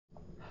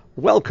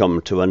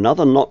Welcome to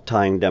another knot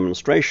tying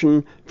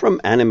demonstration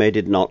from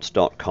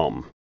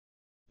animatedknots.com.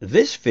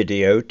 This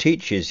video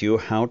teaches you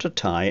how to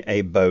tie a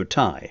bow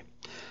tie.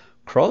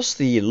 Cross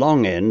the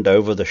long end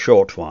over the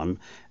short one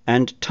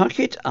and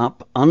tuck it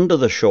up under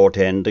the short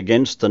end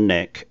against the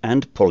neck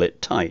and pull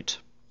it tight.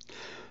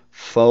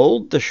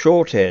 Fold the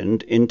short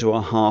end into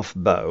a half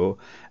bow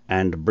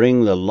and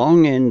bring the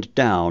long end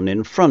down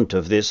in front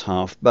of this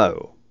half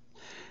bow.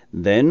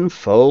 Then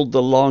fold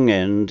the long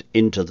end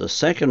into the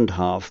second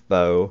half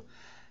bow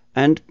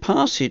and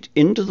pass it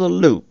into the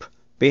loop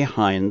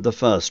behind the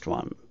first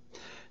one.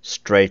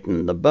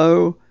 Straighten the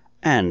bow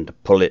and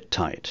pull it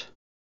tight.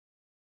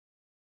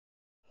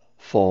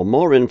 For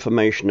more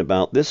information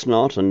about this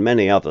knot and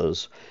many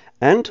others,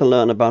 and to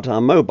learn about our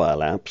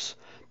mobile apps,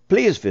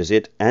 please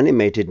visit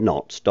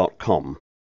animatedknots.com.